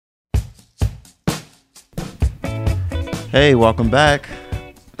Hey, welcome back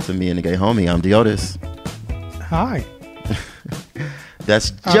to Me and the Gay Homie. I'm Deotis. Hi.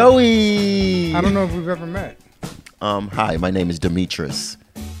 That's Joey. I don't know if we've ever met. Hi, my name is Demetrius.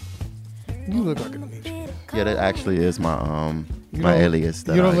 You look like a Demetrius. Yeah, that actually is my You my don't- alias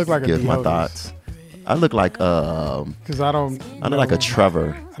that you don't I look like a give my Deotis. thoughts. I look like Because I don't. I look like a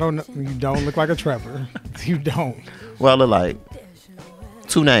Trevor. I don't know. You don't look like a Trevor. You don't. Well, I look like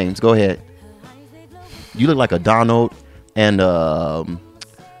two names. Go ahead. You look like a Donald and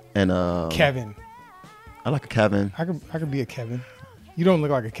Kevin. I like a Kevin. I could be a Kevin. You don't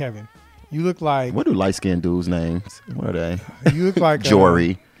look like a Kevin. You look like. What do light skinned dudes' names? What are they? You look like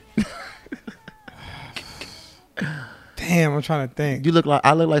Jory. Damn, I'm trying to think. You look like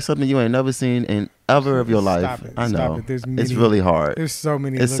I look like something you ain't never seen in ever of your life. Stop it. I know. Stop it. There's It's many- really hard. There's so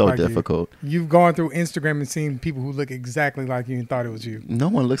many. It's look so like you. difficult. You've gone through Instagram and seen people who look exactly like you and thought it was you. No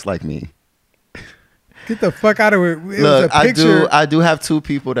one looks like me. Get the fuck out of it. It Look, was a picture. I do have two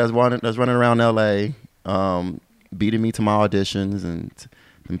people that's running around LA, beating me to my auditions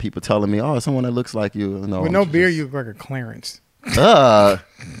and people telling me, oh, someone that looks like you. No, With no beard, you look like a Clarence.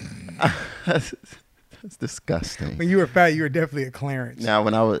 That's disgusting. When you were fat, you were definitely a Clarence. Now,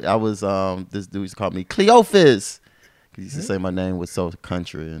 when I was this dude used to call me Cleophas. He used to say my name was so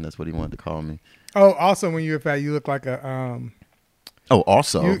country, and that's what he wanted to call me. Oh, also, when you were fat, you look like a Oh,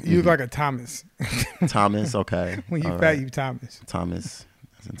 also, you look like a Thomas. Thomas. Okay. When you All fat, right. you Thomas. Thomas,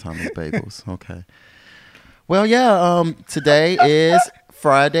 as in Thomas Bagels. Okay. Well, yeah. Today is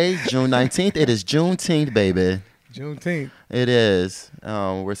Friday, June 19th. It is Juneteenth, baby. Juneteenth. It is.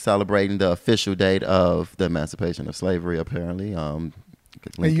 We're celebrating the official date of the emancipation of slavery. Apparently, And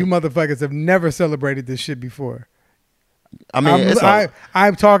you motherfuckers have never celebrated this shit before. I mean,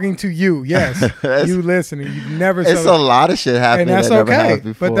 I'm talking to you. Yes, It's- you listening. You've never. it's a celebrated. lot of shit happening And that's that never okay. happened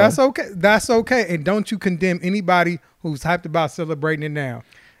before. But that's okay. That's okay. And don't you condemn anybody who's hyped about celebrating it now.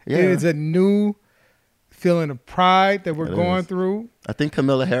 Yeah. It is a new feeling of pride that we're It going is. through. I think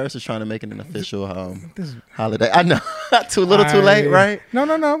Camilla Harris is trying to make it an official holiday. I know. Too little, too late, right? No. It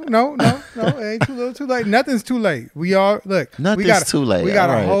ain't too little, too late. Nothing's too late. We are look. Nothing's too late. We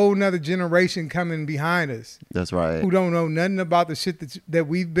got All a right. whole nother generation coming behind us That's right. who don't know nothing about the shit that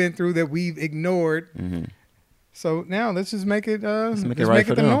we've been through, that we've ignored. hmm So now let's just make it. Let's make make it right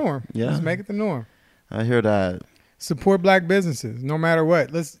for the them. norm. Yeah. Let's make it the norm. I hear that. Support black businesses, no matter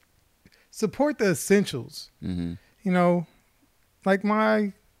what. Let's support the essentials. hmm You know, like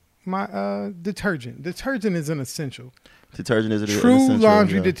my detergent. Detergent is an essential. Detergent is an True essential,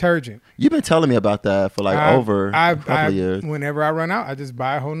 laundry yeah. detergent. You've been telling me about that for like over a couple of years. Whenever I run out, I just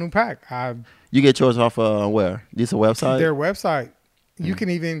buy a whole new pack. You get yours off where? This a website? Their website. You can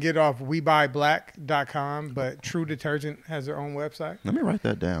even get off WeBuyBlack.com, but True Detergent has their own website. Let me write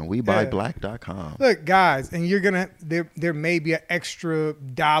that down. WeBuyBlack.com. Look, guys, and you're gonna there may be an extra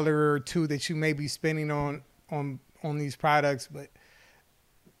dollar or two that you may be spending on these products, but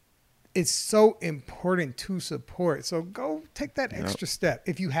it's so important to support. So go take that extra step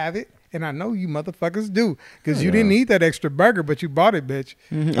if you have it. And I know you motherfuckers do, because you didn't need that extra burger, but you bought it, bitch.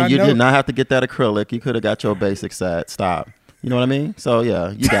 And I you know. did not have to get that acrylic. You could have got your basic set. Stop. You know what I mean? So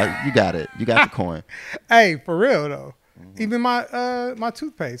yeah, you got it. You got the coin. Hey, for real though. Even my my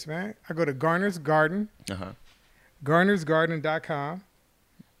toothpaste, man. I go to Garner's Garden,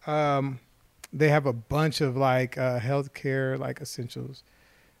 garnersgarden.com. They have a bunch of like healthcare like essentials,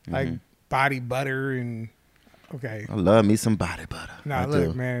 like body butter and okay. I love me some body butter. Nah, I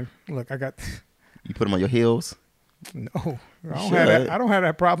look, do. man. Look, I got You put them on your heels? no. I don't should. have that. I don't have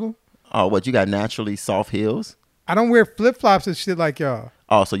that problem. Oh, what? You got naturally soft heels? I don't wear flip flops and shit like y'all.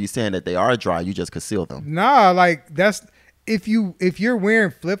 Oh, so you saying that they are dry? You just conceal them? Nah, like that's if you're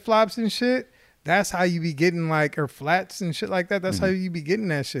wearing flip flops and shit, that's how you be getting like or flats and shit like that. That's how you be getting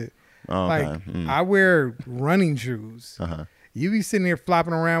that shit. Oh, Like okay. I wear running shoes. Uh-huh. You be sitting there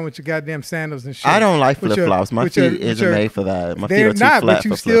flopping around with your goddamn sandals and shit. I don't like With flip flops. My with feet your- isn't made for that. My feet They're are too not, flat but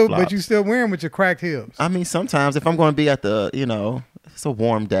you for still flip flops. but you still wear them with your cracked heels. I mean, sometimes if I'm going to be at the, it's a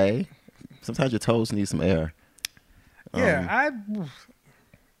warm day. Sometimes your toes need some air. Yeah,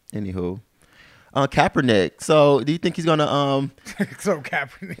 Anywho, Kaepernick. So, do you think he's gonna so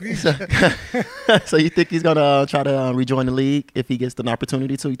Kaepernick. So you think he's gonna try to rejoin the league if he gets an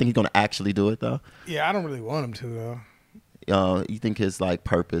opportunity to? You think he's gonna actually do it though? Yeah, I don't really want him to though. You think his like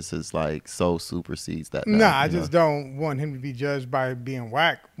purpose is like so supersedes that? Nah, now, I you know? just don't want him to be judged by being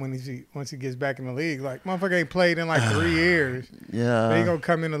whack once he gets back in the league. Like motherfucker ain't played in like 3 years. Yeah. They gonna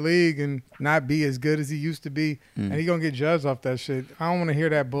come in the league and not be as good as he used to be, and he gonna get judged off that shit. I don't want to hear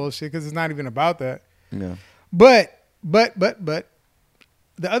that bullshit because it's not even about that. Yeah. But the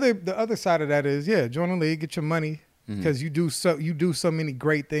other side of that is join the league, get your money, because you do so many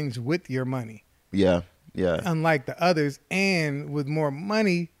great things with your money. Yeah. Yeah. Unlike the others, and with more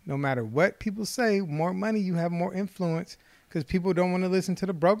money, no matter what people say, more money, you have more influence because people don't want to listen to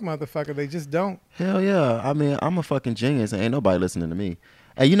the broke motherfucker. They just don't. Hell yeah. I mean, I'm a fucking genius and ain't nobody listening to me.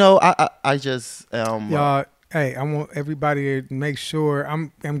 And you know, I just y'all. Hey, I want everybody to make sure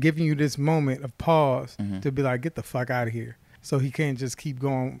I'm giving you this moment of pause to be like, get the fuck out of here. So he can't just keep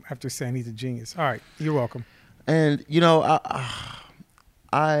going after saying he's a genius. All right, you're welcome. And you know,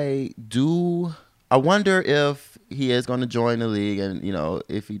 I wonder if he is going to join the league, and you know,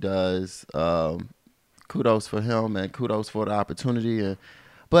 if he does, kudos for him and kudos for the opportunity.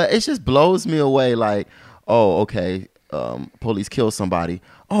 But it just blows me away. Like, oh, okay, police killed somebody.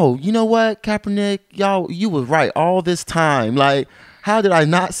 Oh, you know what, Kaepernick, you was right all this time. Like, how did I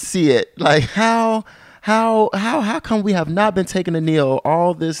not see it? Like, how come we have not been taking a knee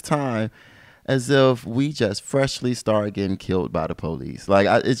all this time? As if we just freshly started getting killed by the police. Like,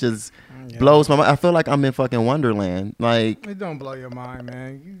 it just blows my mind. I feel like I'm in fucking Wonderland. Like, it don't blow your mind,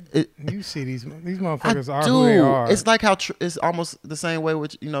 man. You see these motherfuckers are who they are. It's like how it's almost the same way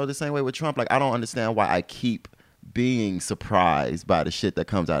with Trump. Like, I don't understand why I keep being surprised by the shit that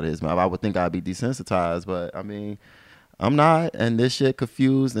comes out of his mouth. I would think I'd be desensitized, but I mean, I'm not, and this shit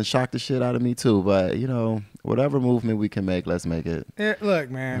confused and shocked the shit out of me too. But you know, whatever movement we can make, let's make it. Yeah, look,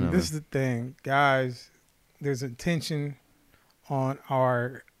 man, this is the thing, guys. There's a tension on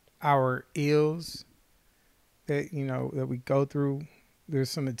our ills that that we go through. There's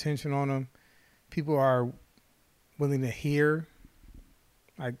some attention on them. People are willing to hear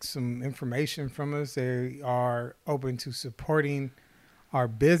like some information from us. They are open to supporting our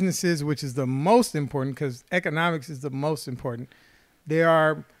businesses, which is the most important because economics is the most important. They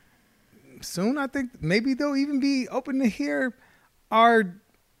are soon, I think, maybe they'll even be open to hear our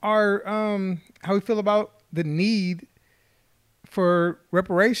how we feel about the need for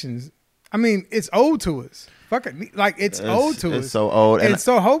reparations. I mean, it's owed to us. Fuck it, like it's owed to us. It's so old, and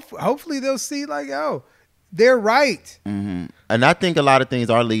so hopefully they'll see like, yo, they're right. Mm-hmm. And I think a lot of things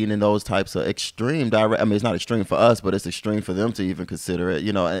are leading in those types of extreme direct. I mean, it's not extreme for us, but it's extreme for them to even consider it.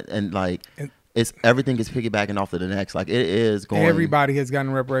 You know, and like it's everything is piggybacking off of the next. Like it is going. Everybody has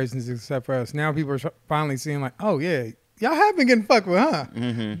gotten reparations except for us. Now people are finally seeing like, oh yeah, y'all have been getting fucked with, huh?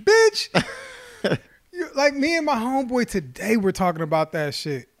 Mm-hmm. Bitch. Like me and my homeboy today were talking about that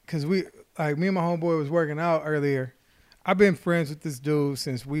shit because me and my homeboy was working out earlier. I've been friends with this dude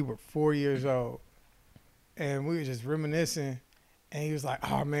since we were 4 years old. And we were just reminiscing, and he was like,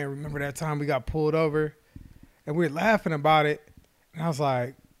 oh, man, remember that time we got pulled over? And we were laughing about it. And I was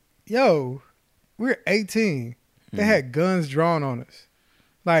like, yo, we were 18. They had guns drawn on us.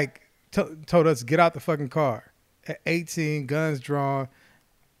 Like, told us to get out the fucking car. At 18, guns drawn,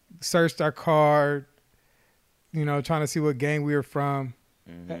 searched our car, trying to see what gang we were from.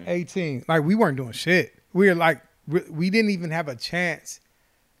 At 18. Like, we weren't doing shit. We were like, we didn't even have a chance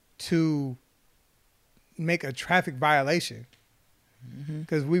to make a traffic violation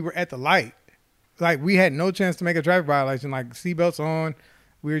because we were at the light. Like we had no chance to make a traffic violation. Like seatbelts on,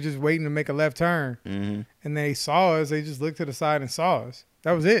 we were just waiting to make a left turn, and they saw us. They just looked to the side and saw us.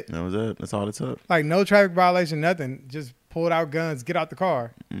 That was it. That was it. That's all it took. Like no traffic violation, nothing. Just pulled out guns, get out the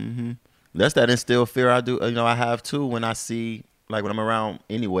car. Mm-hmm. That's that instilled fear I do. I have too when I see like when I'm around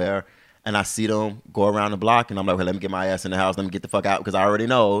anywhere. And I see them go around the block, and I'm like, okay, let me get my ass in the house. Let me get the fuck out, because I already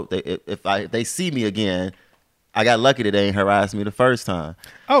know if they see me again, I got lucky that they ain't harassed me the first time.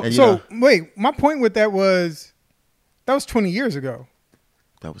 Oh, and, so wait, my point with that was 20 years ago.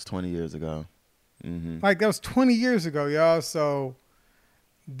 That was 20 years ago. Mm-hmm. Like that was 20 years ago, y'all. So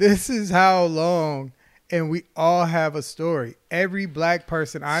this is how long, and we all have a story. Every black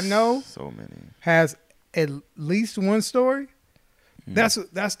person I know, so many, has at least one story. That's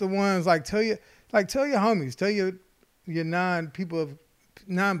the ones like tell your homies, tell your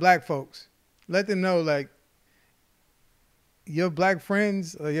non-black folks, let them know like your black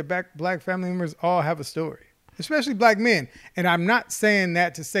friends or your black family members all have a story, especially black men. And I'm not saying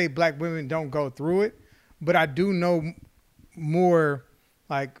that to say black women don't go through it, but I do know more.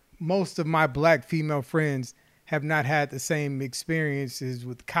 Like most of my black female friends have not had the same experiences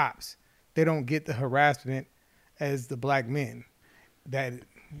with cops. They don't get the harassment as the black men. That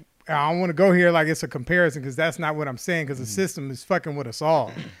I don't want to go here like it's a comparison because that's not what I'm saying, because the system is fucking with us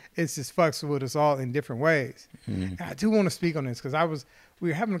all. It's just fucks with us all in different ways. And I do want to speak on this because we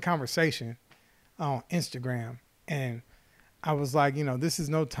were having a conversation on Instagram, and I was like, this is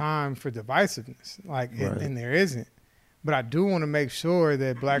no time for divisiveness, like, right. and there isn't. But I do want to make sure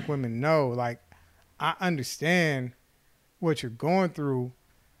that black women know, like, I understand what you're going through,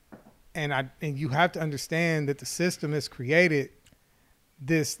 and you have to understand that the system has created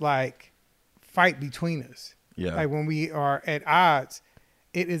this like fight between us. Yeah. Like when we are at odds,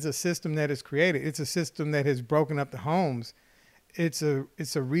 it is a system that is created. It's a system that has broken up the homes. It's a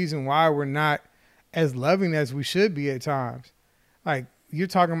reason why we're not as loving as we should be at times. Like you're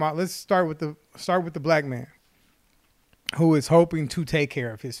talking about, let's start with the black man who is hoping to take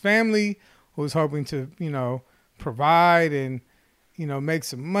care of his family, who is hoping to, provide and, make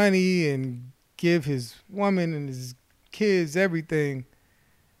some money and give his woman and his kids everything.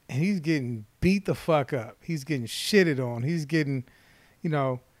 And he's getting beat the fuck up. He's getting shitted on. He's getting,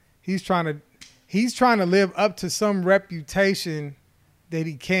 he's trying to live up to some reputation that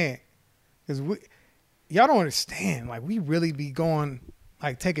he can't. Because y'all don't understand. Like we really be going,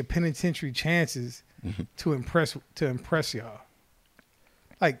 like taking penitentiary chances to impress y'all.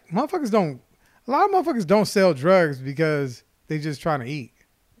 Like a lot of motherfuckers don't sell drugs because they just trying to eat.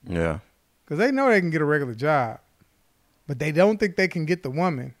 Yeah. Because they know they can get a regular job, but they don't think they can get the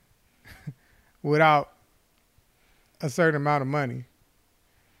woman without a certain amount of money.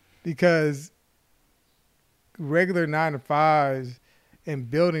 Because regular 9-to-5s and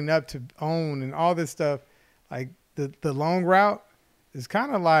building up to own and all this stuff, like the long route is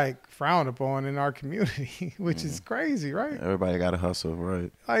kind of like frowned upon in our community, which is crazy, right? Everybody got to hustle, right?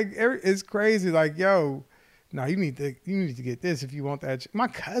 Like it's crazy. Like, yo, no, you need to get this if you want that. My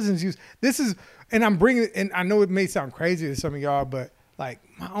cousins use this is, and I'm bringing it, and I know it may sound crazy to some of y'all, but like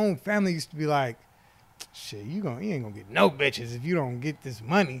my own family used to be like, shit, you ain't gonna get no bitches if you don't get this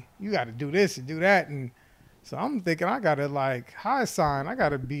money. You got to do this and do that, and so I'm thinking I gotta like high sign. I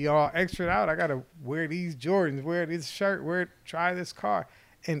gotta be all extra out. I gotta wear these Jordans, wear this shirt, try this car,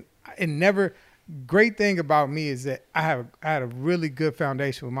 and never. Great thing about me is that I had a really good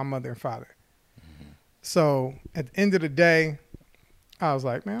foundation with my mother and father. Mm-hmm. So at the end of the day, I was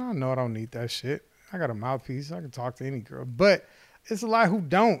like, man, I know I don't need that shit. I got a mouthpiece. I can talk to any girl, but it's a lot who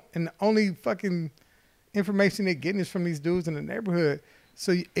don't, and the only fucking information they're getting is from these dudes in the neighborhood.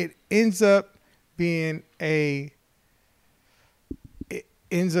 So it ends up being a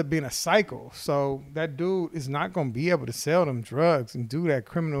cycle. So that dude is not going to be able to sell them drugs and do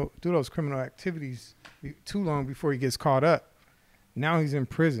those criminal activities too long before he gets caught up. Now he's in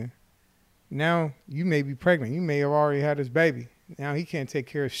prison. Now you may be pregnant. You may have already had his baby. Now he can't take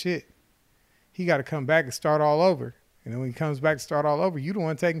care of shit. He got to come back and start all over. And then when he comes back to start all over, you the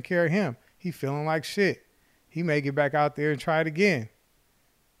one taking care of him. He feeling like shit. He may get back out there and try it again.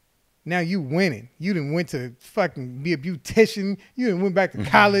 Now you winning. You done went to fucking be a beautician. You done went back to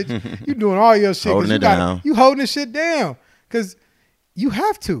college. You doing all your shit. Holding it down. You holding this shit down. Because you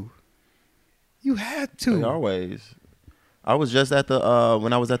have to. You had to. Always. I was just at the,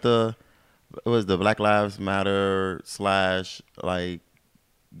 when I was at it was the Black Lives Matter / like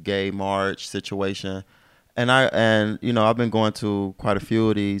gay march situation. And I've been going to quite a few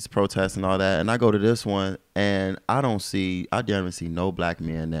of these protests and all that, and I go to this one, and I didn't see no black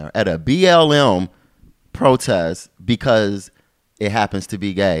men there at a BLM protest because it happens to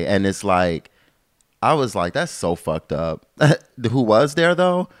be gay, and it's like, I was like, that's so fucked up. Who was there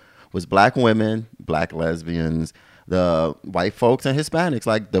though was black women, black lesbians, the white folks and Hispanics.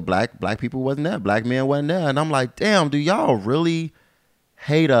 Like the black people wasn't there, black men wasn't there, and I'm like, damn, do y'all really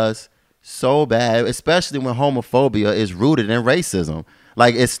hate us so bad, especially when homophobia is rooted in racism?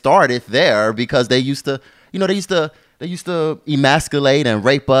 Like it started there because they used to emasculate and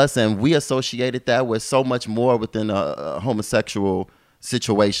rape us, and we associated that with so much more within a homosexual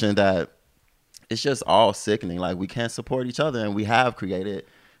situation that it's just all sickening. Like we can't support each other, and we have created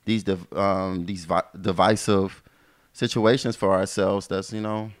these divisive situations for ourselves that's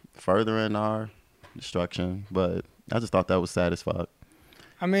furthering our destruction. But I just thought that was sad as fuck.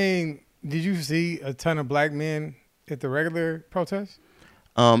 I mean, did you see a ton of black men at the regular protest?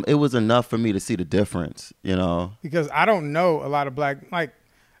 It was enough for me to see the difference, Because I don't know a lot of like,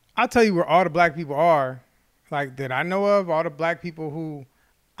 I'll tell you where all the black people are, like that I know of, all the black people who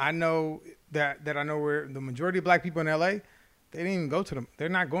I know that I know where the majority of black people in LA, they didn't even go to them. They're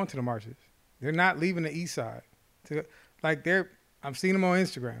not going to the marches. They're not leaving the east side. I've seen them on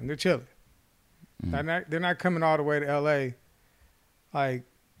Instagram. They're chilling. Mm-hmm. They're not coming all the way to LA. Like,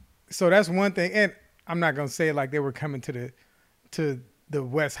 so that's one thing. And I'm not going to say like they were coming to the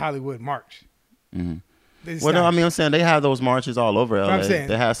West Hollywood March. Mm-hmm. Well, no, I mean, I'm saying they have those marches all over LA.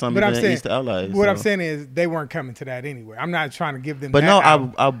 They have some in East LA. What I'm saying is they weren't coming to that anyway. I'm not trying to give them but that no,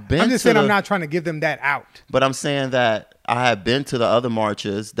 out. I've been I'm just saying I'm not trying to give them that out. But I'm saying that I have been to the other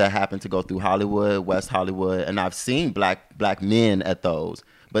marches that happen to go through Hollywood, West Hollywood, and I've seen black men at those.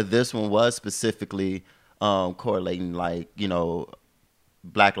 But this one was specifically correlating, like,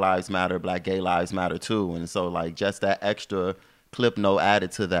 Black Lives Matter, Black Gay Lives Matter too. And so like just that extra clip note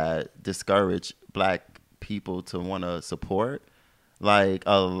added to that discourage Black people to want to support. Like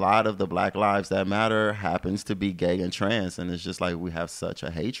a lot of the Black Lives that matter happens to be gay and trans, and it's just like we have such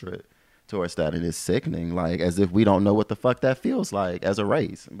a hatred towards that, and it's sickening. Like as if we don't know what the fuck that feels like as a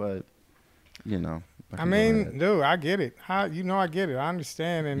race. But you know, I mean, dude, I get it. I get it. I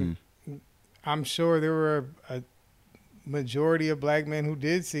understand, and I'm sure there were a majority of Black men who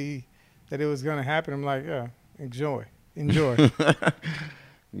did see that it was going to happen. I'm like, yeah, enjoy.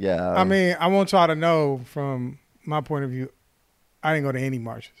 Yeah. I mean, I want y'all to know from my point of view, I didn't go to any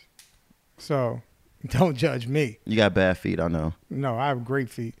marches. So don't judge me. You got bad feet, I know. No, I have great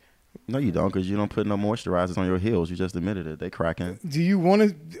feet. No, you don't, because you don't put no moisturizers on your heels. You just admitted it. They cracking. Do you want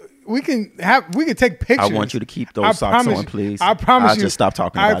to? We can take pictures. I want you to keep those socks on, please. I promise I'll you. just stop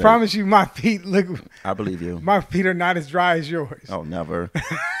talking about it. I promise you, my feet look. I believe you. My feet are not as dry as yours. Oh, never.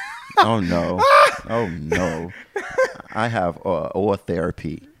 Oh, no. Oh, no. I have oil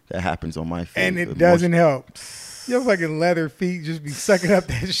therapy that happens on my feet. And it doesn't help. Your fucking leather feet just be sucking up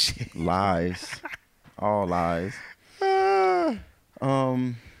that shit. Lies. All lies. What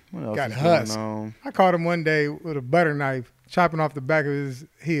else Got is husk. going on? I caught him one day with a butter knife, chopping off the back of his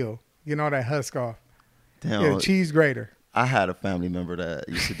heel, getting all that husk off. Damn. Yeah, cheese grater. I had a family member that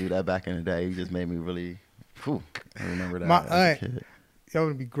used to do that back in the day. He just made me really, I remember that. My as a aunt, kid. y'all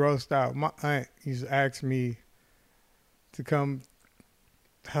would be grossed out. My aunt used to ask me to come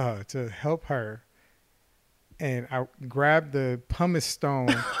to help her. And I grabbed the pumice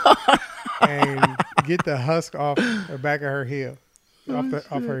stone and get the husk off the back of her heel, off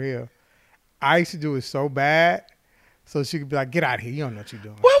her heel. I used to do it so bad, so she could be like, "Get out of here! You don't know what you're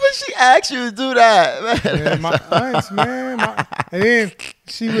doing." Why would she ask you to do that? Man? Man, my aunts, man. And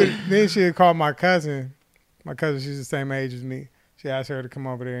then she would call my cousin. My cousin, she's the same age as me. She asked her to come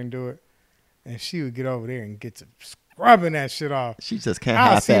over there and do it, and she would get over there and get to scrubbing that shit off. She just can't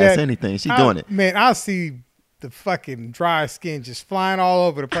half-ass anything. She's doing it. Man, I'll see the fucking dry skin just flying all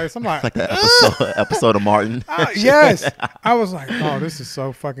over the place. I'm like, like that episode of Martin. Yes. I was like, oh, this is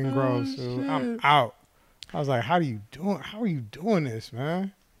so fucking gross, dude. I'm out. I was like, how are you doing this,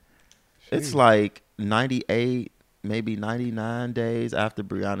 man? It's like 98, maybe 99 days after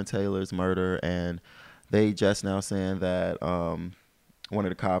Breonna Taylor's murder, and they just now saying that one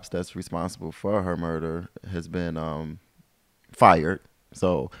of the cops that's responsible for her murder has been fired.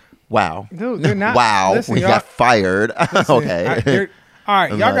 So, wow. Dude, they're not. Wow, listen, we got fired. Listen, Okay. all right,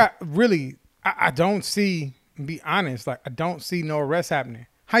 y'all like, got really, I don't see, be honest, like I don't see no arrest happening.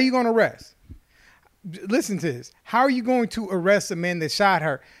 How you going to arrest? Listen to this. How are you going to arrest a man that shot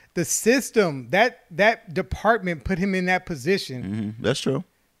her? The system, that department put him in that position. That's true.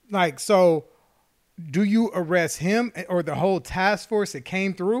 Like, so do you arrest him or the whole task force that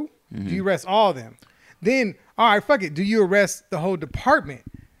came through? Do you arrest all of them? Then, all right, fuck it. Do you arrest the whole department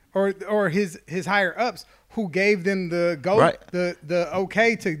or his higher ups who gave them the go, right. the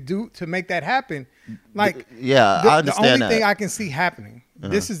okay to make that happen? Like, yeah, I understand the only that. thing I can see happening.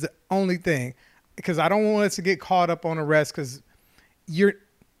 This is the only thing, because I don't want us to get caught up on arrest, because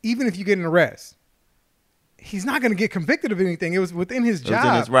even if you get an arrest, he's not going to get convicted of anything. It was within his job.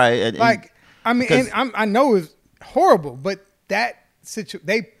 Within his right. I know it's horrible, but that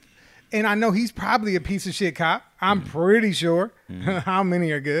and I know he's probably a piece of shit cop. I'm pretty sure. How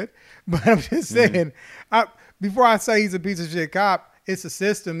many are good? But I'm just saying, before I say he's a piece of shit cop, it's a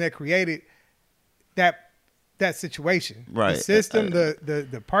system that created that situation. Right. The system, the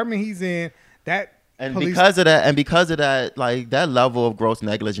department he's in, And because of that, like that level of gross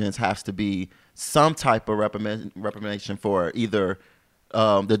negligence has to be some type of reprimandation for either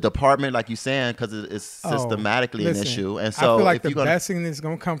the department, like you're saying, because it's systematically an issue. And so I feel like the best thing that's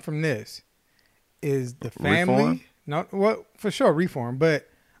going to come from this is the family. Reform? No, well, for sure, reform. But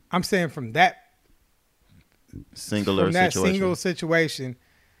I'm saying from that single situation,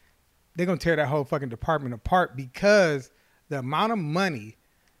 they're going to tear that whole fucking department apart, because the amount of money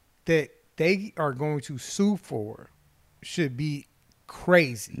that they are going to sue for should be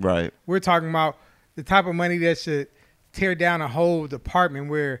crazy. Right. We're talking about the type of money that should tear down a whole department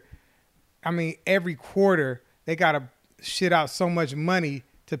where, I mean, every quarter they got to shit out so much money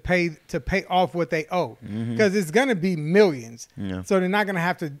to pay off what they owe, because it's going to be millions. Yeah. So they're not going to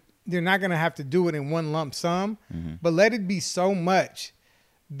have to do it in one lump sum, but let it be so much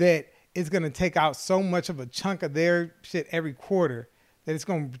that it's going to take out so much of a chunk of their shit every quarter that it's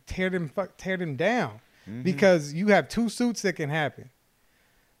going to tear them down. Because you have two suits that can happen: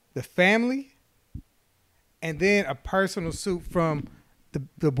 the family, and then a personal suit from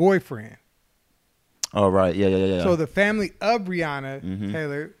the boyfriend. Oh, right. Yeah. So the family of Breonna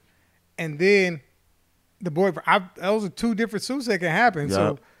Taylor, and then the boyfriend. Those are two different suits that can happen. Yep.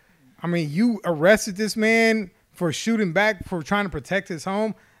 So, I mean, you arrested this man for shooting back, for trying to protect his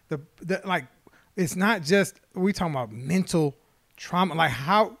home. Like, it's not just, we talking about mental trauma. Like,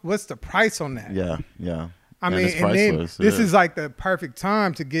 what's the price on that? Yeah. I mean, and then this is like the perfect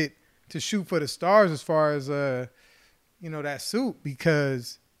time to shoot for the stars as far as, that suit,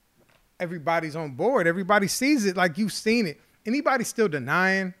 because everybody's on board. Everybody sees it. Like, you've seen it. Anybody still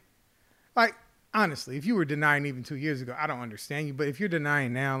denying? Like, honestly, if you were denying even 2 years ago, I don't understand you. But if you're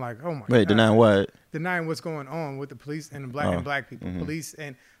denying now, like, oh my God. Wait, denying what? Denying what's going on with the police and the black people. Police.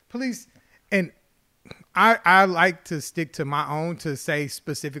 And I like to stick to my own, to say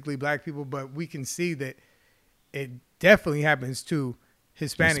specifically black people, but we can see that it definitely happens to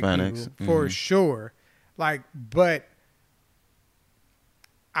Hispanics people for sure. Like, but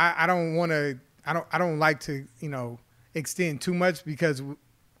I don't want to, I don't like to, extend too much, because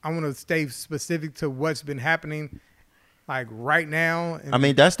I want to stay specific to what's been happening, like, right now. I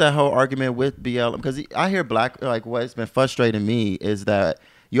mean, that's that whole argument with BLM, because I hear what's been frustrating me is that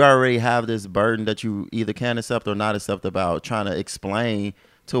you already have this burden that you either can accept or not accept about trying to explain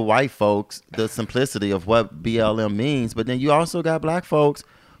to white folks the simplicity of what BLM means. But then you also got black folks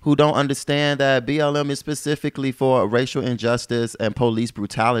who don't understand that BLM is specifically for racial injustice and police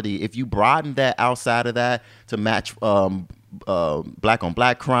brutality. If you broaden that outside of that to match black on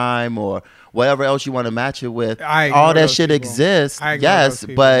black crime or whatever else you want to match it with, all that shit exists. Yes,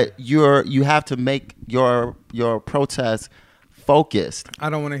 but you have to make your protest focused. I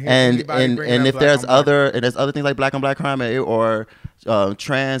don't want to hear and if there's other things like black on black crime or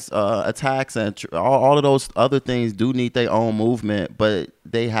trans attacks and all of those other things do need their own movement, but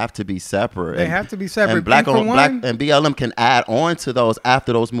they have to be separate. And black on black and BLM can add on to those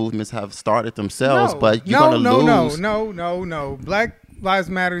after those movements have started themselves. But you're gonna lose. No. Black Lives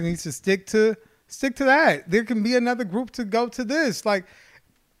Matter needs to stick to that. There can be another group to go to this. Like,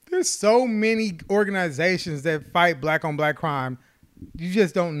 there's so many organizations that fight black on black crime. You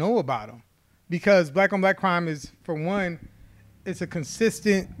just don't know about them, because black on black crime is, for one, it's a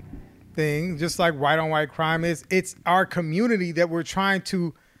consistent thing, just like white on white crime is. It's our community that we're trying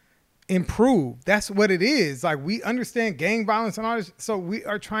to improve. That's what it is. Like, we understand gang violence and all this, so we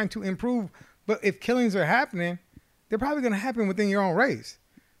are trying to improve. But if killings are happening, they're probably going to happen within your own race.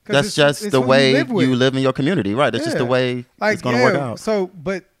 That's just the way you live in your community, right? That's just the way it's going to work out. So,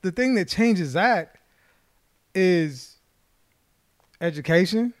 but the thing that changes that is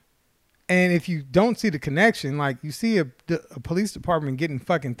education. And if you don't see the connection, like, you see a police department getting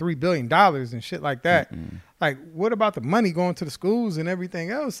fucking $3 billion and shit like that. Mm-hmm. Like, what about the money going to the schools and everything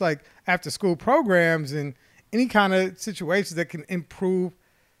else? Like, after school programs and any kind of situations that can improve,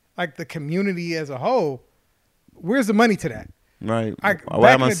 like, the community as a whole. Where's the money to that? Right. Like,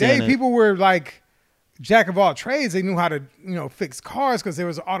 back in the day, people were like jack of all trades. They knew how to, fix cars, because there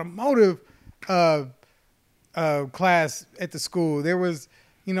was an automotive class at the school. There was,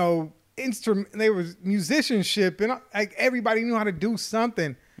 there was musicianship, and like, everybody knew how to do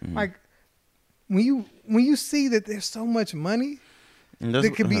something. Mm-hmm. Like, when you see that there's so much money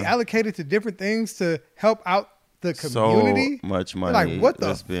that could be allocated to different things to help out the community. So much money. Like, what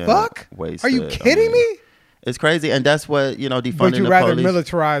the fuck? Wasted. Are you kidding me? It's crazy, and that's what, defunding the police. Would you rather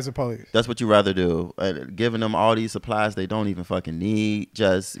militarize the police? That's what you rather do. Giving them all these supplies they don't even fucking need,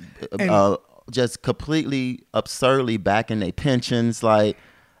 just completely absurdly backing their pensions. Like,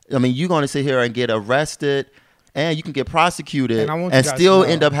 I mean, you're going to sit here and get arrested, and you can get prosecuted, and still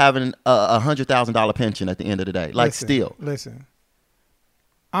end up having a $100,000 pension at the end of the day. Like, Listen,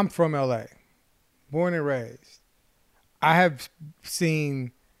 I'm from LA, born and raised. I have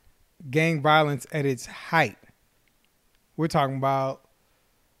seen gang violence at its height. We're talking about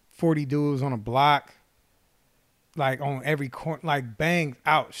 40 dudes on a block, like, on every corner, like, banged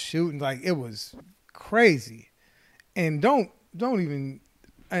out shooting. Like, it was crazy. And don't even,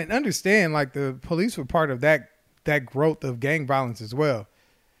 and understand, like, the police were part of that growth of gang violence as well.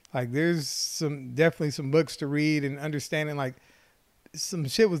 Like, there's definitely some books to read and understanding, like, some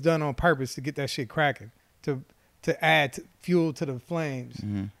shit was done on purpose to get that shit cracking, to add fuel to the flames.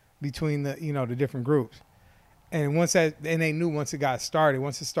 Mm-hmm. Between the the different groups, and they knew once it got started,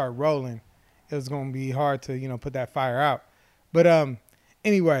 once it started rolling, it was going to be hard to put that fire out. But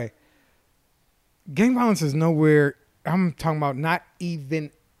anyway, gang violence is nowhere. I'm talking about not even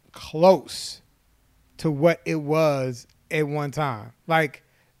close to what it was at one time. Like,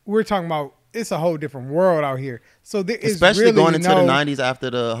 we're talking about, it's a whole different world out here. So there is especially really going into the 90s after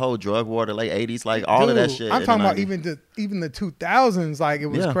the whole drug war, the late 80s, like all of that shit. I'm talking about even the 2000s. Like, it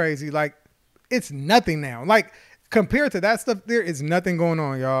was crazy. Like, it's nothing now. Like compared to that stuff, there is nothing going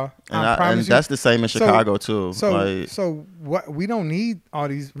on, y'all. And that's the same in Chicago too. So what? We don't need all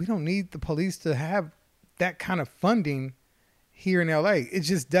these. We don't need the police to have that kind of funding here in LA. It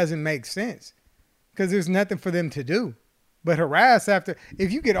just doesn't make sense because there's nothing for them to do but harass after.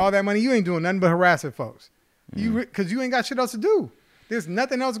 If you get all that money, you ain't doing nothing but harassing folks. Because you ain't got shit else to do. There's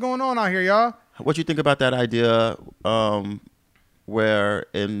nothing else going on out here, y'all. What you think about that idea where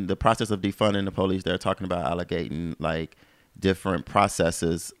in the process of defunding the police, they're talking about allocating like different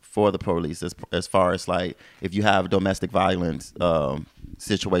processes for the police as far as like if you have domestic violence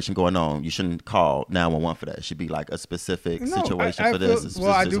situation going on, you shouldn't call 911 for that. It should be like a specific situation for this, a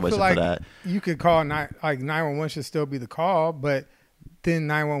specific situation for that. You could call 911 should still be the call, but then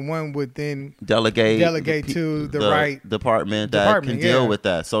 911 would then delegate to the right department that can deal with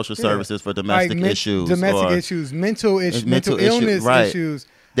that. Social services for domestic issues, mental illness issues.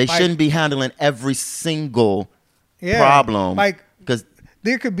 They shouldn't be handling every single problem. Like because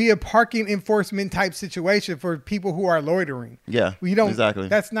there could be a parking enforcement type situation for people who are loitering. Yeah, you don't exactly.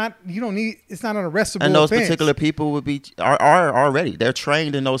 That's not you don't need. It's not an arrestable. And those offense. particular people are already they're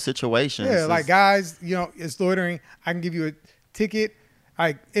trained in those situations. Yeah, like guys, it's loitering. I can give you a ticket.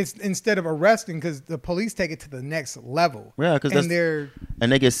 Like it's instead of arresting because the police take it to the next level. Yeah, because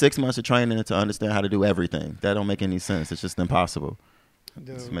they get 6 months of training to understand how to do everything. That don't make any sense. It's just impossible.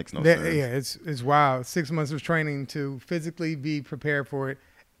 It makes no sense. Yeah, it's wild. 6 months of training to physically be prepared for it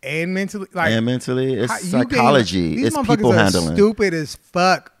and mentally. It's psychology. It's people handling. Stupid as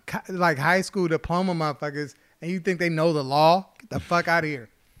fuck. Like high school diploma motherfuckers, and you think they know the law? Get the fuck out of here.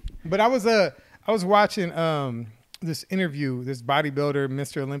 But I was watching this interview, this bodybuilder,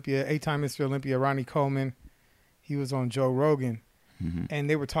 Mr. Olympia, 8-time Mr. Olympia, Ronnie Coleman. He was on Joe Rogan, and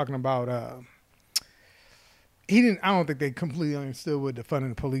they were talking about. I don't think they completely understood what defunding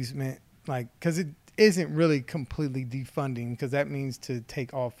the police meant, like because it isn't really completely defunding because that means to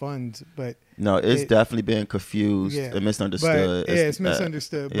take all funds, but no, it's definitely been confused and misunderstood. It's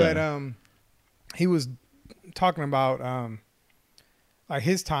misunderstood. But he was talking about like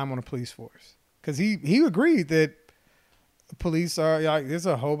his time on the police force because he agreed that police are like there's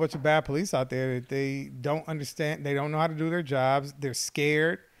a whole bunch of bad police out there that they don't understand, they don't know how to do their jobs, they're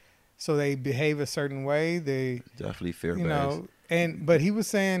scared, so they behave a certain way. They definitely fear-based. But he was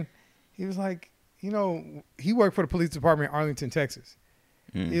saying, he was like, he worked for the police department in Arlington, Texas.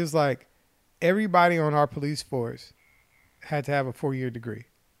 He was like, everybody on our police force had to have a 4-year degree.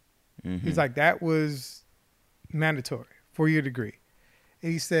 He's like, that was mandatory, 4-year degree.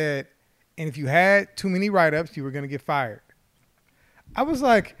 And he said, and if you had too many write-ups, you were going to get fired. I was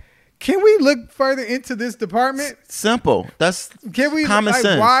like, can we look further into this department? Simple. That's common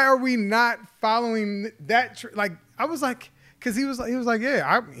sense. Why are we not following that? I was like, because he was like,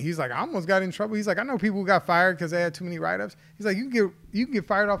 yeah. He's like, I almost got in trouble. He's like, I know people who got fired because they had too many write-ups. He's like, you can get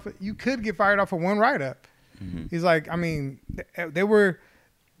fired off. You could get fired off of one write-up. He's like, I mean, they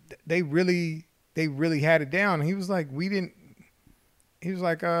really had it down. And he was like, we didn't. He was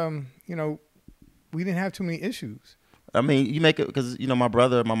like, we didn't have too many issues. I mean, you make it because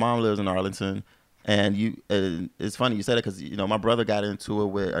my mom lives in Arlington, and it's funny you said it because my brother got into it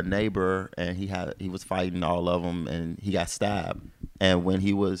with a neighbor, and he was fighting all of them, and he got stabbed. And when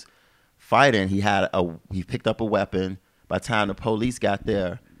he was fighting, he picked up a weapon. By the time the police got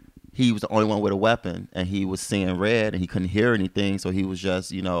there, he was the only one with a weapon, and he was seeing red, and he couldn't hear anything, so he was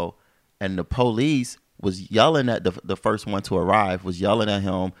just and the police was yelling at the first one to arrive, was yelling at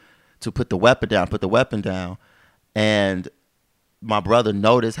him to put the weapon down. And my brother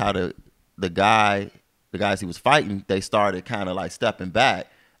noticed how the guys he was fighting, they started kind of like stepping back.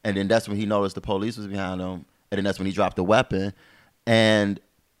 And then that's when he noticed the police was behind him. And then that's when he dropped the weapon. And,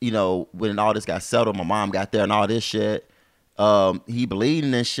 when all this got settled, my mom got there and all this shit, he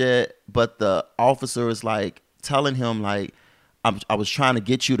bleeding and shit. But the officer is like telling him like, I was trying to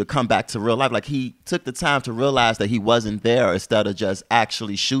get you to come back to real life. Like he took the time to realize that he wasn't there instead of just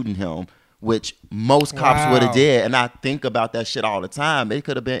actually shooting him, which most cops would have did. And I think about that shit all the time. He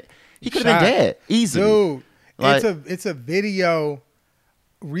could have been dead easily. Dude, it's a video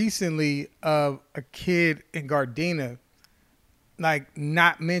recently of a kid in Gardena, like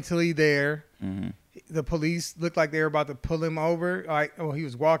not mentally there. The police looked like they were about to pull him over. He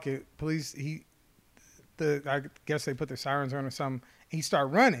was walking. Police, I guess they put their sirens on or something. He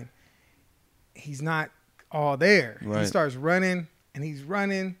started running. He's not all there. Right. He starts running, and he's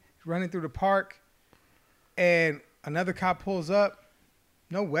running through the park, and another cop pulls up,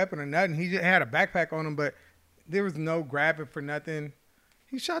 no weapon or nothing. He just had a backpack on him, but there was no grabbing for nothing.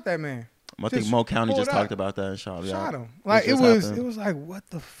 He shot that man. I think Mo County just talked about that and shot him. Like it was like, what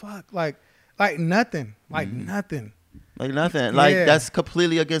the fuck? Like Like nothing. Like nothing. Like nothing. Like Yeah. that's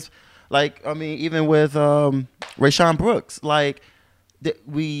completely against. Like I mean, even with Rayshawn Brooks, like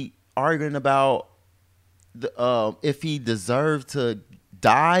we arguing about if he deserved to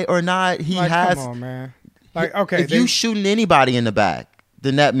die or not. He Like, has. come on, man. Like, okay, if you shooting anybody in the back,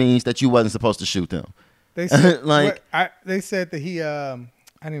 then that means that you wasn't supposed to shoot them. they said like they said that he I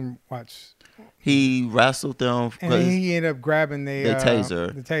didn't watch. he wrestled them And then he ended up grabbing the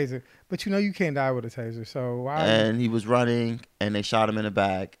taser. The taser. But you know you can't die with a taser. So why? and he was running and they shot him in the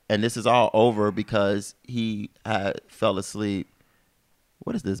back. And this is all over because he fell asleep.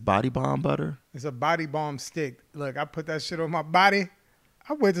 What is this, body bomb butter? It's a body bomb stick. Look, I put that shit on my body.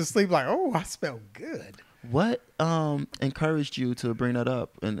 I went to sleep like, oh, I smell good. What encouraged you to bring that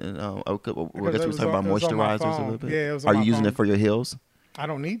up? And I guess we were talking about it was on my moisturizers a phone. little bit. Yeah, it was Are on you my using phone. it for your heels? I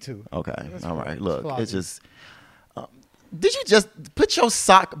don't need to. Okay, That's all fine. right. Look, Sloppy. it's just. Did you just put your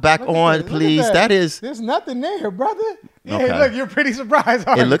sock back Look at on, that. Look at please? that. That is. There's nothing there, brother. Yeah, Okay. look, you're pretty surprised.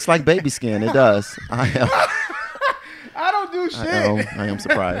 Aren't It you? looks like baby skin. It does. I I don't do shit. am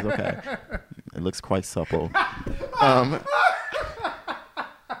surprised. Okay, it looks quite supple.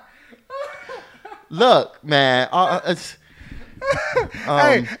 Look, man.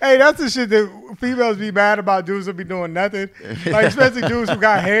 Hey, that's the shit that females be mad about. Dudes will be doing nothing. Like, especially dudes who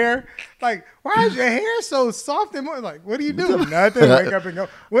got hair. Like, why is your hair so soft and more? Like, what do you do? Nothing. Wake up and go.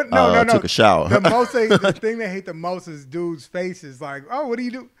 What? No. Took a shower. The thing they hate the most is dudes' faces. Like, oh, what do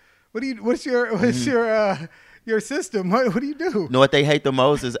you do? What's your system? What do you do? You know what they hate the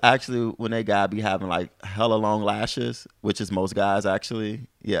most is actually when they guy be having like hella long lashes, which is most guys actually.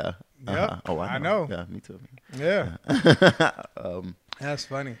 Yeah. Yep. Oh, I know. Yeah, me too. Yeah. That's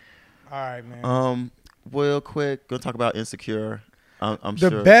funny. All right, man. Real quick, gonna talk about Insecure. I'm The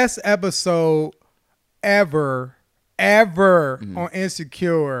sure. best episode ever on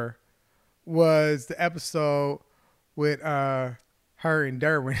Insecure was the episode with her and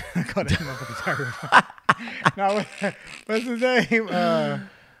Derwin. I call that motherfucker Derwin. No, what's his name?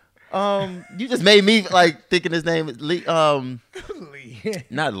 You just made me like thinking his name is Lee. Lee.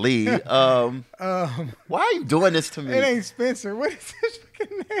 Not Lee. Why are you doing this to me? It ain't Spencer. What is his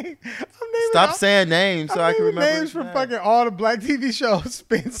fucking name? Stop saying names so I can remember. names his from name. fucking all the black TV shows.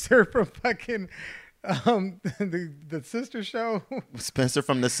 Spencer from fucking the sister show. Spencer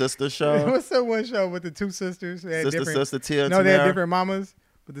from the Sister Show. What's that one show with the two sisters? They had Sister Tia. No, they had Tamara. different mamas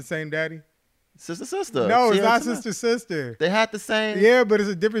with the same daddy. Sister. No, it's Tia not Tamara. sister. They had the same. Yeah, but it's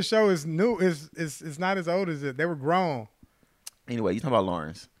a different show. It's new. It's not as old as it. They were grown. Anyway, you talking about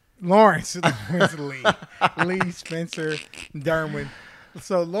Lawrence? Lawrence Lee, Spencer, Derwin.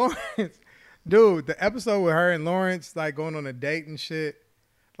 So Lawrence, dude, the episode with her and Lawrence like going on a date and shit,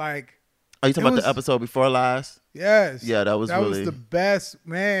 like. Are you talking about was- the episode before last? Yes. Yeah, that was really- the best,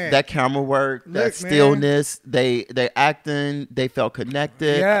 man. That camera work, Look, that man. stillness, they acting, they felt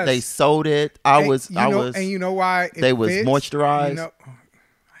connected. Yes. They sold it. I was. and you know why they was moisturized. You know,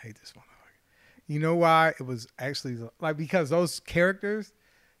 I hate this motherfucker. You know why it was actually like because those characters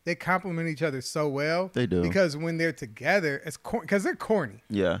they complement each other so well. They do. Because when they're together, it's because they're corny.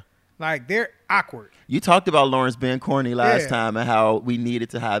 Yeah. Like they're awkward. You talked about Lawrence being corny last Yeah. time and how we needed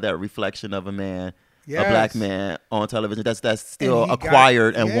to have that reflection of a man, Yes. a black man on television. That's still And he got-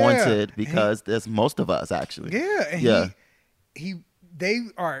 acquired and yeah. wanted because there's most of us actually. Yeah, and Yeah. they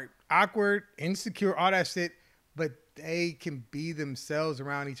are awkward, insecure, all that shit, but they can be themselves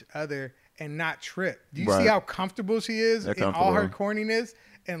around each other and not trip. Do you Right. see how comfortable she is They're in all her comfortable. corniness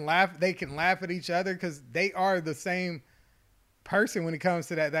and laugh? They can laugh at each other because they are the same person when it comes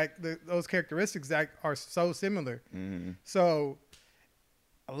to those characteristics that are so similar. Mhm. So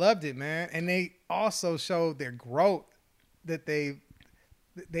I loved it, man. And they also showed their growth that they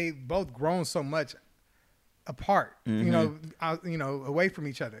both grown so much apart, away from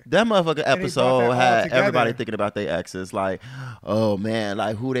each other. That motherfucker brought that episode all had together. everybody thinking about their exes, like, oh man,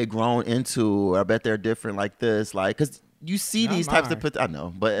 like who they grown into. I bet they're different like this, like, cause you see Not these types of mine. I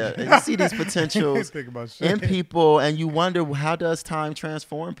know, but you see these potentials Think about shit. in people, and you wonder how does time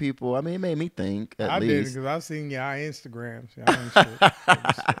transform people. I mean, it made me think at I did it least. because I've seen y'all Instagrams. Y'all ain't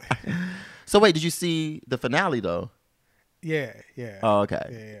shit. So wait, did you see the finale though? Yeah. Oh,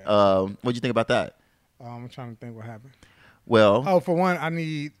 okay. Yeah. What'd you think about that? I'm trying to think what happened. Well, Oh, for one, I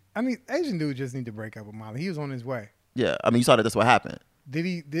need Asian dude just need to break up with Molly. He was on his way. yeah. I mean, you saw that that's what happened.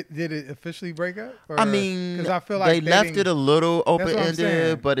 Did it officially break up? Or, I mean, 'cause I feel like they left it a little what I'm open saying.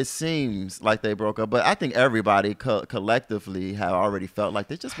 ended, but it seems like they broke up. But I think everybody collectively have already felt like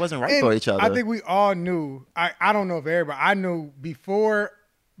they just wasn't right And for each other. I think we all knew. I don't know if everybody. I knew before.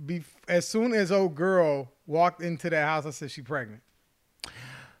 As soon as old girl walked into that house, I said she pregnant.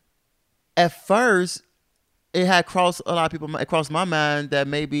 at first it had crossed a lot of people. It crossed my mind that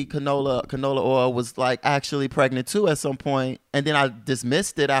maybe canola oil was like actually pregnant too at some point, and then I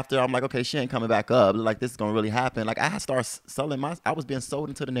dismissed it after. I'm like, okay, she ain't coming back up. Like this is gonna really happen. Like I had started selling I was being sold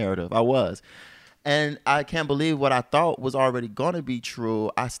into the narrative. I was, and I can't believe what I thought was already gonna be true.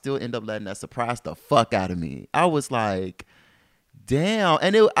 I still end up letting that surprise the fuck out of me. I was like, damn,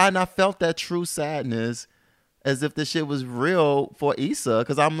 and I felt that true sadness as if this shit was real for Issa,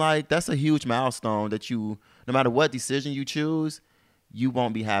 because I'm like, that's a huge milestone that you, no matter what decision you choose, you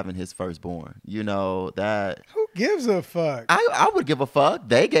won't be having his firstborn. You know that. Who gives a fuck? I would give a fuck.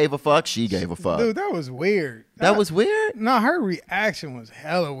 They gave a fuck. She gave a fuck. Dude, that was weird. That was weird. No, her reaction was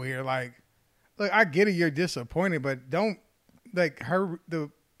hella weird. Like, look, I get it. You're disappointed, but don't like her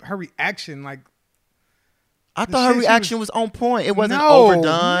reaction. Like, I thought her reaction was on point. It wasn't No, overdone.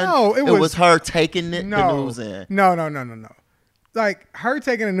 no, it was her taking the no, news in. no. Like her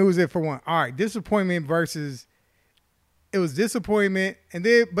taking the news in for one. All right, disappointment versus it was disappointment, and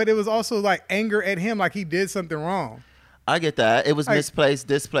then but it was also like anger at him, like he did something wrong. I get that. It was Like-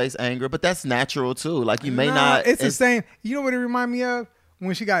 displaced anger, but that's natural too. Like you may Nah, not. It's the same. You know what it reminded me of?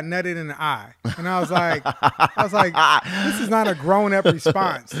 When she got nutted in the eye, and I was like, this is not a grown up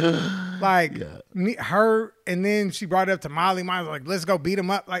response. Like her, and then she brought it up to Molly. Molly was like, let's go beat him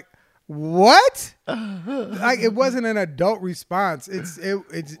up. Like what? Like it wasn't an adult response. It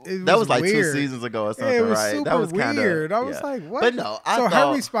That was like weird. 2 seasons ago or something, Yeah, it was right? super That was kinda, weird. I was yeah. like, what? But no, so thought,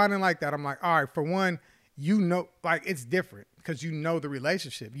 her responding like that, I'm like, all right. For one, you know, like it's different because you know the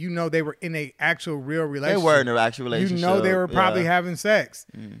relationship. You know they were in a actual real they relationship. were in an actual relationship. You know they were probably yeah. having sex.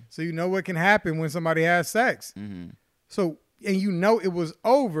 So you know what can happen when somebody has sex. So, and you know it was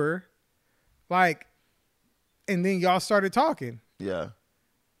over, like, and then y'all started talking. Yeah.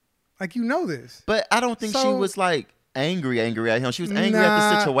 Like, you know this. But I don't think she So- was like angry at him. She was angry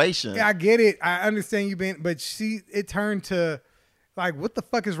at the situation. Yeah, I get it. I understand you being, but it turned to like, what the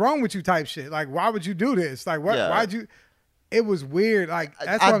fuck is wrong with you type shit. Like, why would you do this? Like, what? Yeah. Why'd you? It was weird. Like,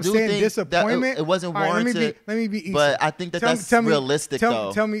 that's I what I'm do saying. think that Disappointment. it wasn't All right, warranted. let me be Issa. But I think that's realistic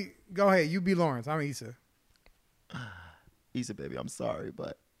though. Tell me. Go ahead. You be Lawrence. I'm Issa. Issa, baby, I'm sorry,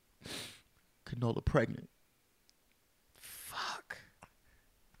 but canola pregnant. Fuck.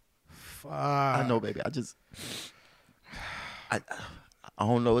 I know, baby. I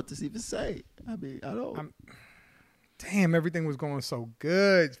don't know what to even say. I mean, I don't. Damn, everything was going so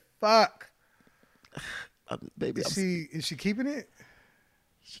good. Fuck. Baby, Is she keeping it?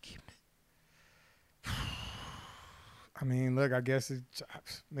 she keeping it. I mean, look, I guess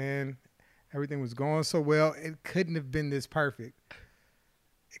man, everything was going so well. It couldn't have been this perfect.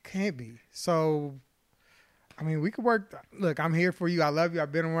 It can't be. So, I mean, we could work. Look, I'm here for you. I love you.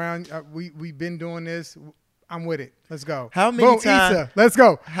 I've been around. We've been doing this. I'm with it. Let's go. How many times? Issa, let's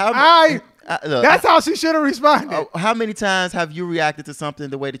go. Look, That's how she should have responded. how many times have you reacted to something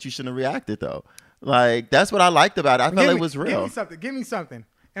the way that you shouldn't have reacted though? Like that's what I liked about it. I felt it was real. Give me something,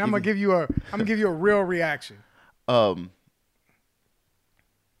 and I'm gonna give you a real reaction. Okay,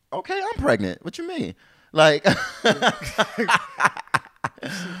 I'm pregnant. What you mean? Like,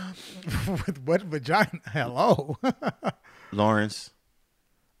 With what vagina? Hello. Lawrence.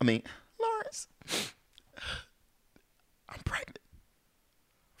 I'm pregnant.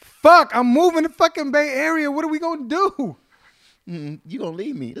 Fuck, I'm moving to fucking Bay Area. What are we gonna do? You gonna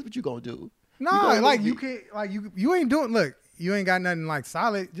leave me? That's what you gonna do. No, gonna like leave you me. can't. Like you ain't doing. Look, you ain't got nothing like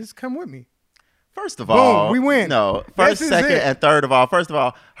solid. Just come with me. First of all, we win. No, This first, is second, it. and third of all. First of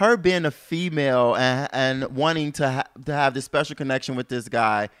all, her being a female and wanting to have this special connection with this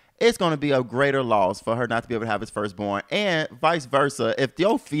guy, it's going to be a greater loss for her not to be able to have his firstborn, and vice versa. If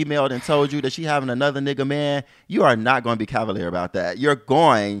your female then told you that she having another nigga man, you are not going to be cavalier about that. You're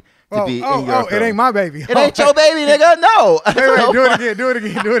going to be in your it ain't my baby. It ain't your baby, nigga. No. Wait, do it again. Do it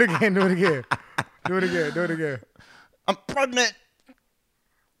again. Do it again. Do it again. Do it again. Do it again. I'm pregnant.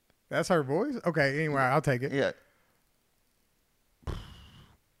 That's her voice. Okay. Anyway, I'll take it. Yeah.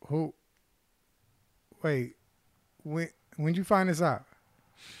 Who? Wait. When'd you find this out?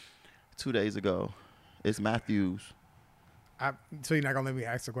 2 days ago. It's Matthews. So you're not gonna let me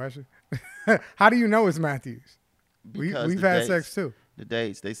ask the question? How do you know it's Matthews? Because We've the had dates- sex too. The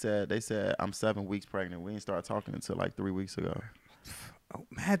dates, they said I'm 7 weeks pregnant. We didn't start talking until like 3 weeks ago. Oh,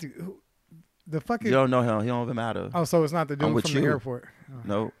 Matthew. The fucking. You don't know him. He don't even matter. Oh, so it's not the I'm dude with from the you. airport. Oh.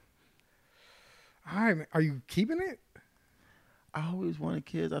 No. All right, man. Are you keeping it? I always wanted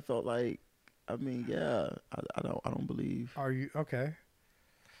kids. I felt like, I mean, yeah. I don't believe. Are you okay?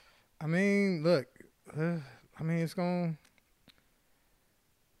 I mean, look. I mean, it's going.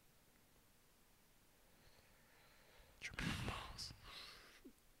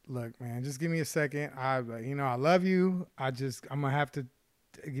 look, man, just give me a second. I love you. I'm gonna have to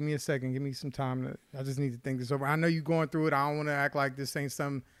give me a second. Give me some time. I just need to think this over. I know you're going through it. I don't want to act like this ain't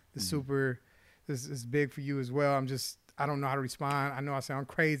something that's this is big for you as well. I don't know how to respond. I know I sound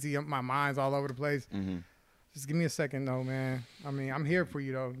crazy. My mind's all over the place. Mm-hmm. Just give me a second, though, man. I mean, I'm here for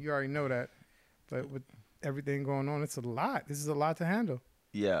you, though. You already know that. But with everything going on, it's a lot. This is a lot to handle.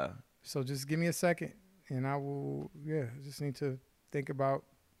 Yeah. So just give me a second, and I will. Yeah, I just need to think about.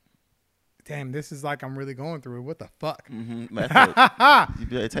 Damn, this is like I'm really going through it. What the fuck? Mm-hmm. You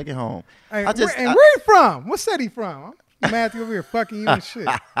better take it home. Hey, where he from? What city he from? I'm Matthew over here fucking you and shit.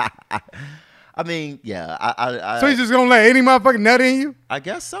 I mean, yeah. So you just gonna let any motherfucking nut in you? I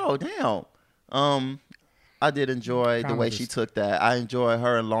guess so. Damn. I did enjoy the way she took that. I enjoyed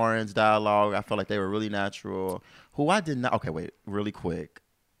her and Lauren's dialogue. I felt like they were really natural. Who I did not. Okay, wait, really quick.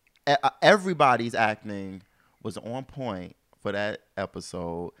 Everybody's acting was on point for that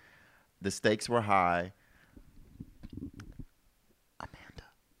episode. The stakes were high.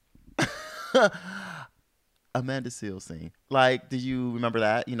 Amanda Seales scene. Like, do you remember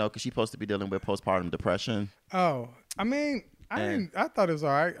that? You know, because she's supposed to be dealing with postpartum depression. Oh, I mean, I thought it was all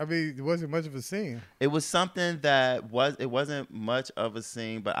right. I mean, it wasn't much of a scene. It was something that it wasn't much of a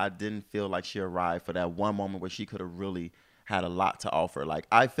scene, but I didn't feel like she arrived for that one moment where she could have really had a lot to offer. Like,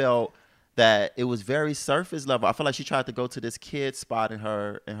 I felt that it was very surface level. I felt like she tried to go to this kid spot in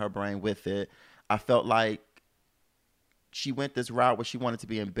her brain with it. I felt like she went this route where she wanted to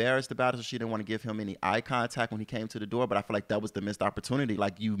be embarrassed about it, so she didn't want to give him any eye contact when he came to the door. But I feel like that was the missed opportunity.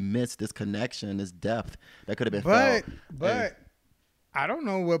 Like, you missed this connection, this depth that could have been felt. But I don't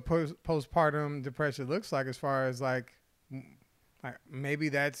know what postpartum depression looks like as far as like maybe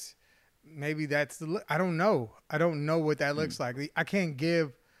that's the I don't know. I don't know what that looks like. I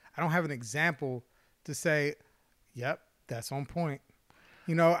don't have an example to say, yep, that's on point.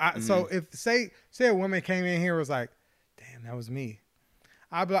 You know, so if say a woman came in here and was like, damn, that was me,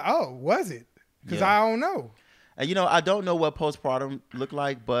 I'd be like, oh, was it? Because I don't know. And, you know, I don't know what postpartum look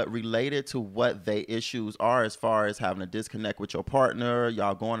like, but related to what they issues are as far as having a disconnect with your partner,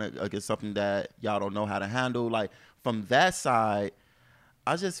 y'all going against something that y'all don't know how to handle. Like, from that side,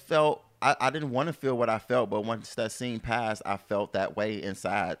 I just felt, I didn't want to feel what I felt, but once that scene passed, I felt that way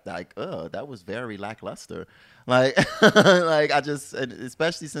inside. Like, that was very lackluster. Like, and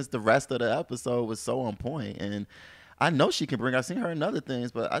especially since the rest of the episode was so on point. And I know she can bring, I've seen her in other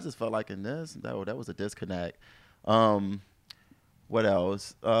things, but I just felt like in this, that was a disconnect. What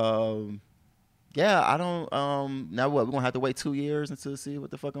else? Yeah, I don't. Now what? We're gonna have to wait 2 years until see what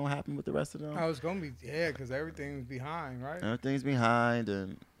the fuck gonna happen with the rest of them. Oh, it's gonna be because everything's behind, right? Everything's behind,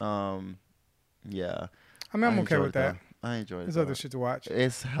 and yeah. I mean, I'm okay with that. I enjoyed it. There's other shit to watch.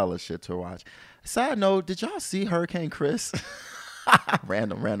 It's hella shit to watch. Side note: did y'all see Hurricane Chris?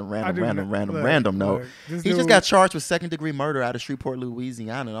 Random note. He just got charged with second-degree murder out of Shreveport,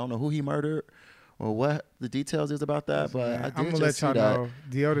 Louisiana. I don't know who he murdered or what the details is about that, but I did I'm gonna just let see y'all that. know.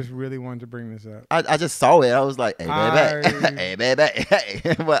 Deotis really wanted to bring this up. I just saw it. I was like, hey, baby, hey, baby,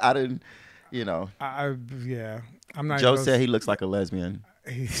 hey. But I didn't, you know. Yeah. I'm not. Joe said he looks like a lesbian.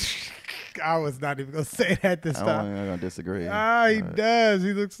 I was not even going to say that this time. I'm going to disagree. He does.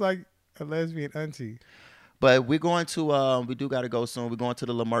 He looks like a lesbian auntie. But we're going to, we do got to go soon. We're going to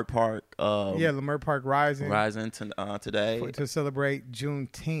the Leimert Park. Leimert Park Rising. Today. To celebrate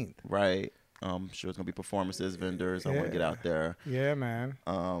Juneteenth. Right. I'm sure it's going to be performances, vendors. I want to get out there. Yeah, man.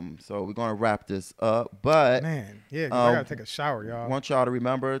 So we're going to wrap this up. But man, I got to take a shower, y'all. I want y'all to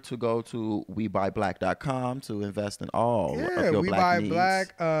remember to go to WeBuyBlack.com to invest in all of your black needs.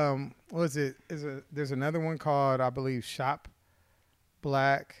 Black. What is it? There's another one called, I believe, Shop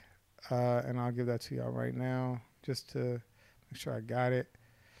Black. And I'll give that to y'all right now just to make sure I got it.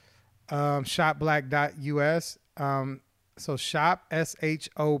 Shopblack.us. So shop,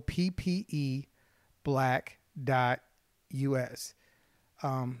 SHOPPE, black.us.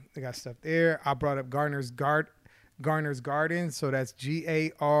 They got stuff there. I brought up Garner's Garden. So that's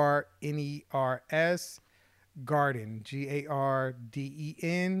GARNERS Garden,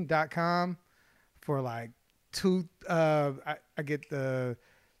 GARDEN.com for like two. I get the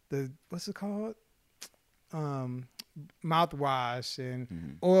what's it called? Mouthwash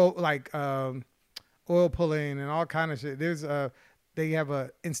and oil, like oil pulling and all kind of shit. There's they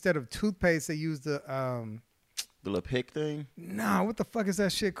have instead of toothpaste, they use the little pick thing. Nah, what the fuck is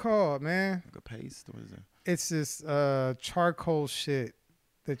that shit called, man? Like a paste. What is it? It's this charcoal shit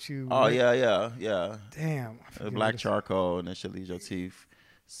that you. Oh yeah. Damn. Black charcoal, and that shit leaves your teeth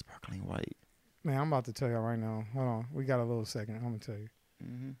sparkling white. Man, I'm about to tell y'all right now. Hold on, we got a little second. I'm gonna tell you.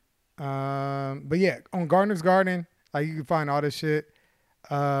 Mm-hmm. But yeah, on Garner's Garden, like you can find all this shit.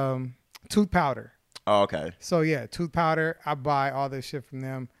 Tooth powder. Oh, okay. So yeah, tooth powder. I buy all this shit from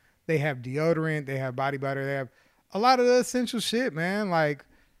them. They have deodorant. They have body butter. They have a lot of the essential shit, man. Like,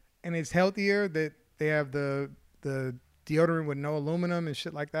 and it's healthier. That they have the deodorant with no aluminum and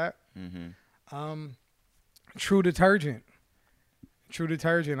shit like that. Mm-hmm. True Detergent. True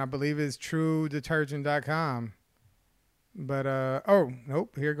Detergent. I believe it's TrueDetergent.com. But oh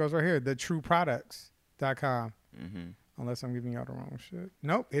nope, here it goes right here. The TrueProducts.com. Mm-hmm. Unless I'm giving y'all the wrong shit.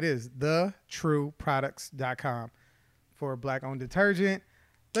 Nope, it is thetrueproducts.com for black-owned detergent.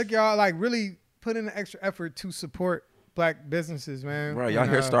 Look, y'all, like really put in the extra effort to support black businesses, man. Right, y'all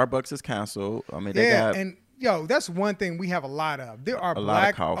and, hear Starbucks is canceled. I mean, they yeah, got and yo, that's one thing we have a lot of. There are a lot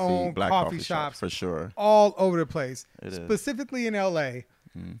of black-owned black coffee shops for sure. all over the place. It is. Specifically in LA,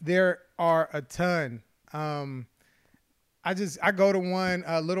 there are a ton. I go to one,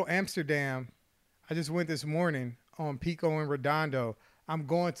 Little Amsterdam. I just went this morning on Pico and Redondo. I'm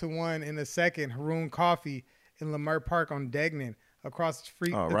going to one in a second, Haroon Coffee in Leimert Park on Degnan. Across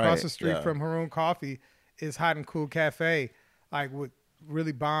the street from Haroon Coffee is Hot and Cool Cafe, like with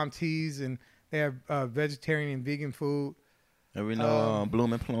really bomb teas, and they have vegetarian and vegan food. And we know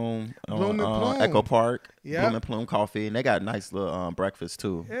Bloom and Plume, Bloom and Plume. Echo Park, Yep. Bloom and Plume Coffee, and they got nice little breakfast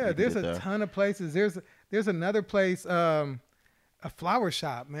too. Yeah, there's a ton of places. There's another place, a flower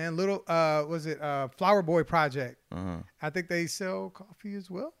shop, man. Little Flower Boy Project. Uh-huh. I think they sell coffee as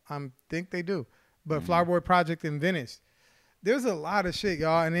well. I think they do. But Flower Boy Project in Venice. There's a lot of shit,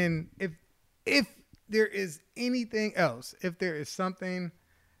 y'all. And then if there is anything else, if there is something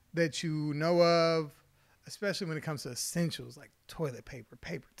that you know of, especially when it comes to essentials like toilet paper,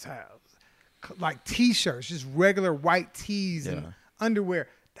 paper towels, like T-shirts, just regular white tees and underwear,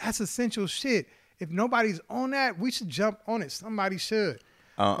 that's essential shit. If nobody's on that, we should jump on it. Somebody should.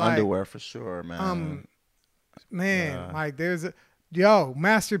 Underwear for sure, man. Like there's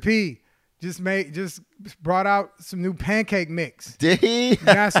Master P just brought out some new pancake mix. Did he?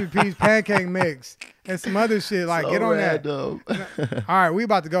 Master P's pancake mix and some other shit. Like, So get on random. that. All right, we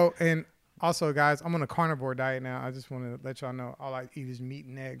about to go. And also, guys, I'm on a carnivore diet now. I just want to let y'all know all I eat is meat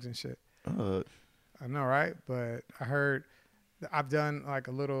and eggs and shit. I know, right? But I heard I've done like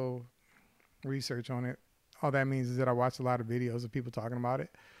a little research on it. All that means is that I watched a lot of videos of people talking about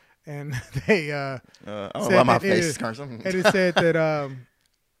it, and they said my that face and it said that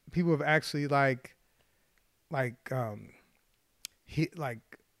people have actually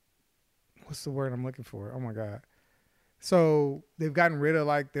what's the word I'm looking for? Oh my God. So they've gotten rid of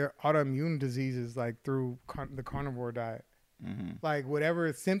like their autoimmune diseases like through the carnivore diet. Mm-hmm. Like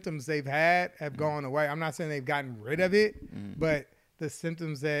whatever symptoms they've had have gone away. I'm not saying they've gotten rid of it, but the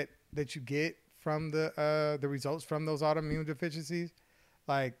symptoms that you get from the results from those autoimmune deficiencies,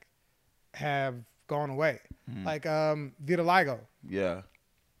 like, have gone away. Like vitiligo. Yeah.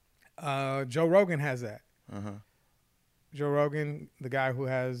 Joe Rogan has that. Uh-huh. Joe Rogan, the guy who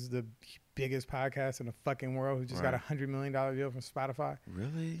has the biggest podcast in the fucking world, who just got $100 million deal from Spotify.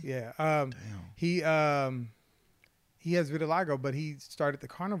 Really? Yeah. Damn. He has vitiligo, but he started the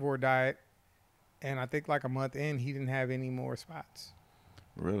carnivore diet, and I think like a month in, he didn't have any more spots.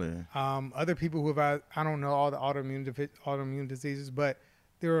 Really? Other people who have, I don't know all the autoimmune diseases, but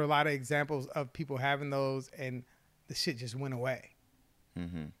there are a lot of examples of people having those, and the shit just went away.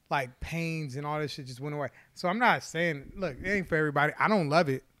 Mm-hmm. Like pains and all this shit just went away. So I'm not saying, look, it ain't for everybody. I don't love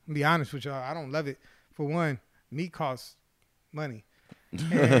it. I'll be honest with y'all. I don't love it. For one, meat costs money.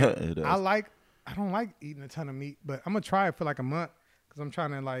 It does. I don't like eating a ton of meat, but I'm gonna try it for like a month because I'm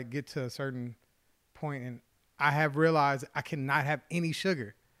trying to like get to a certain point, and I have realized I cannot have any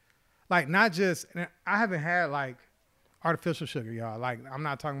sugar. Like not just, and I haven't had like artificial sugar, y'all. Like I'm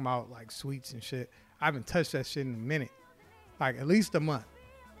not talking about like sweets and shit. I haven't touched that shit in a minute. Like at least a month.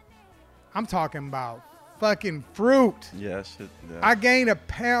 I'm talking about fucking fruit. Yeah, shit. Yeah. I gained a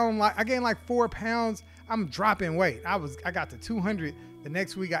pound. I gained like 4 pounds. I'm dropping weight. I got to 200. The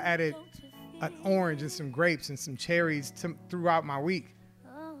next week I added an orange and some grapes and some cherries throughout my week.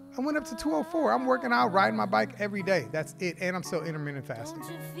 I went up to 204. I'm working out, riding my bike every day. That's it. And I'm still intermittent fasting.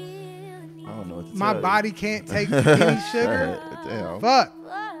 I don't know what to My tell body can't take any sugar. Damn. Fuck.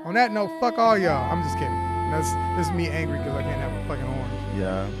 On that note, fuck all y'all. I'm just kidding. This is me angry because I can't have a fucking orange.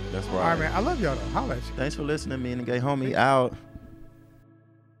 Yeah, that's right. All right, man. I love y'all though. Holla at you. Thanks for listening, me and the gay homie out.